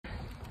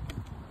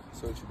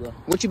What's up with you,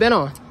 bro? What you been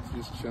on?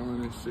 Just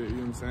chilling and shit, you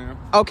know what I'm saying?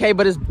 Okay,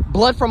 but is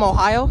blood from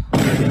Ohio?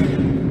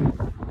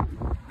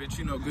 Bitch,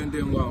 you know good and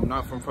damn well I'm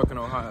not from fucking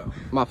Ohio.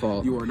 My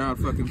fault. You are not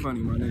fucking funny,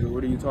 my nigga.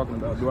 What are you talking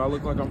about? Do I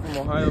look like I'm from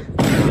Ohio?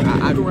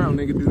 I go around,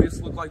 nigga. Do this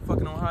look like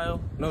fucking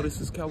Ohio? No,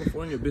 this is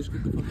California, bitch.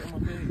 Get the fuck out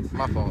of my face.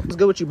 My fault. What's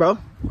good with you, bro?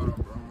 Hold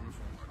on, bro.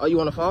 Oh, you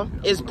on the phone?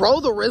 Is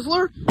bro the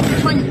Rizzler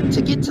trying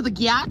to get to the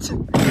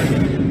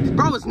Gyat?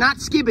 Bro, it's not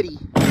Skibbity.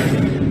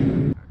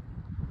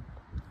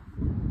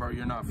 Bro,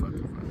 you're not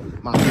fucking funny.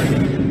 My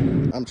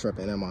fault. I'm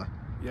tripping, am I?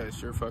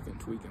 Yes, you're fucking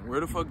tweaking.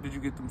 Where the fuck did you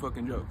get them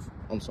fucking jokes?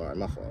 I'm sorry,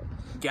 my fault.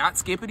 Got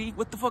Skippity?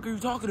 What the fuck are you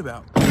talking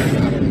about? I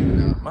don't even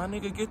know. My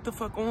nigga, get the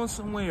fuck on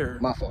somewhere.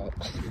 My fault.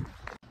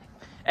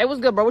 Hey, what's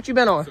good, bro? What you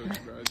been on? Bro,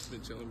 I just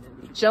been chilling,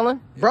 bro.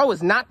 Chilling? Yeah. Bro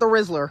is not the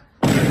Rizzler.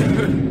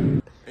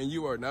 And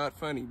you are not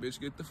funny,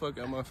 bitch. Get the fuck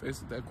out of my face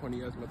with that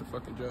corny ass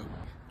motherfucking joke.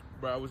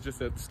 Bro, I was just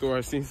at the store.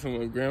 I seen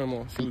someone,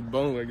 grandma. She was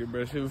bone-legged,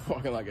 bro. She was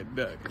walking like a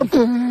duck.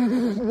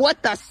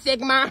 What the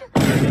Sigma?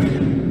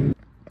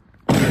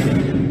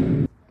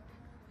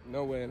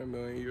 No way in a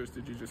million years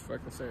did you just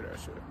fucking say that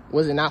shit.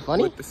 Was it not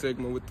funny? What the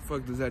Sigma? What the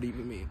fuck does that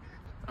even mean?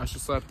 I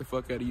should slap the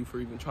fuck out of you for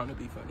even trying to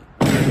be funny.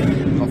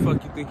 How the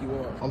fuck you think you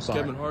are? I'm sorry.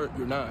 Kevin Hart,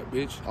 you're not,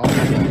 bitch. Oh,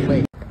 my fault.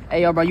 Wait.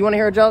 Hey, yo, bro, you want to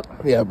hear a joke?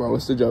 Yeah, bro,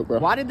 what's the joke, bro?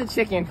 Why did the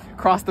chicken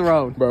cross the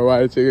road? Bro, why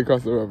did the chicken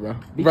cross the road, bro?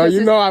 Bro,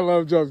 you know I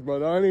love jokes, bro.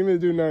 Don't even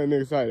do nothing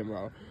exciting,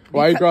 bro.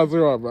 Why you cross the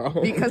road, bro?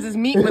 Because his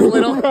meat was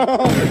little.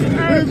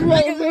 His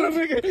meat was little,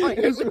 nigga.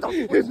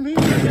 His meat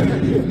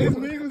was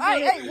little.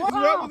 Hey, what?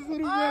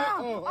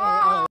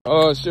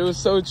 Oh, shit,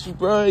 what's up with you,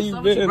 bro?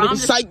 You been, nigga?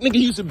 Psych, nigga,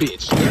 you's a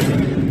bitch.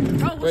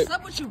 Bro, what's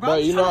up with you, bro? Bro,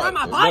 you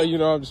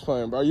know I'm just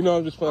playing, bro. You know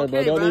I'm just playing,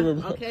 okay, bro. Don't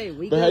even. Okay,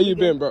 we But good, how you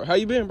been, bro? How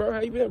you been, bro?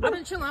 I've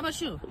been chilling. How about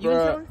you? You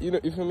bro, been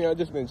chilling? you feel me? I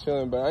just been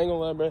chilling, but I ain't gonna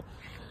lie, bro.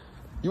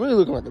 You really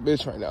looking like a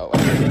bitch right now,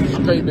 like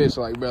straight bitch,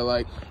 like, bro.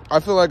 Like, I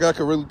feel like I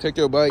could really take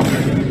your bike.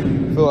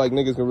 I feel like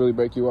niggas can really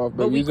break you off,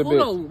 bro. But You's a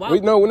cool,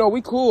 bitch. No,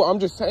 we cool. I'm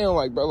just saying,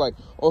 like, bro, like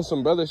on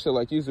some brother shit,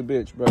 like you's a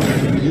bitch, bro.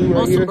 You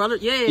right here, brother?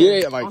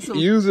 Yeah, like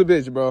you's a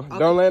bitch, bro. Okay.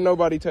 Don't let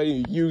nobody tell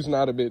you you's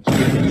not a bitch.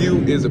 You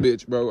is a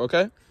bitch, bro.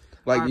 Okay.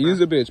 Like, right, you's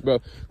a bitch, bro.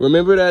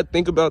 Remember that.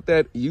 Think about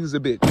that. You's a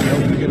bitch.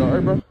 Don't forget, all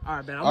right, bro? All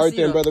right, man. All right,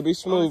 then, brother. Be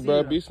smooth,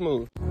 bro. Be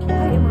smooth. Why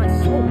am I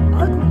so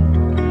ugly?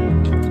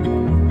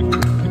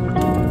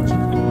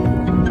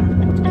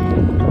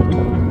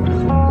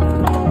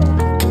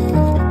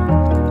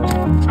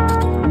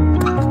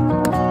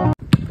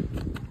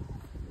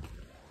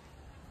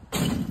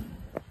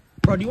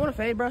 Bro, do you want to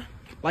fade, bro?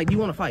 Like, do you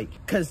want to fight?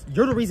 Because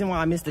you're the reason why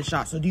I missed the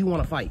shot, so do you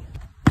want to fight?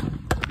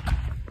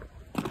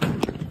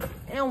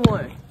 And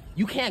one.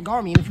 You can't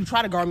guard me, and if you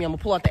try to guard me, I'm going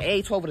to pull out the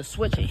A12 with a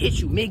switch and hit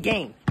you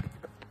mid-game.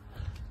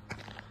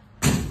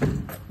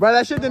 Bro,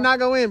 that shit did not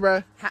go in,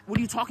 bro. What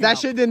are you talking about? That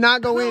shit did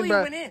not go in,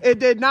 bro. It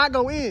did not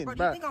go in, bro.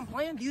 Bro, do you think I'm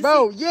playing? Do you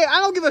bro, see? Yeah, I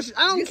don't give a shit.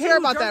 I don't care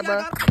about that,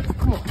 bro.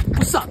 Come on.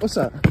 What's up? What's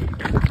up?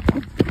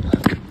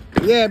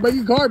 Yeah, bro,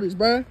 you garbage,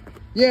 bro.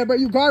 Yeah, bro,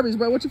 you garbage,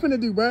 bro. What you finna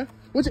do, bro?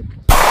 What you...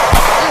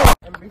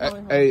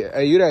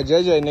 Hey, you that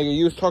JJ nigga,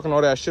 you was talking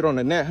all that shit on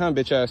the net, huh,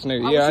 bitch ass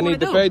nigga? Yeah, I need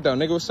the fade though,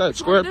 nigga, what's up?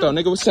 Square up though,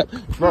 nigga, what's up?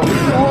 Bro,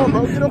 come on,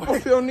 bro, get up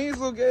off your knees,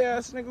 little gay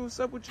ass nigga, what's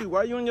up with you?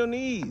 Why you on your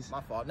knees?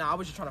 My fault. Nah, I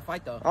was just trying to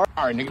fight though. All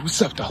right, nigga,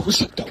 what's up though?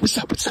 What's up though? What's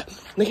up?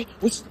 Nigga,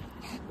 what's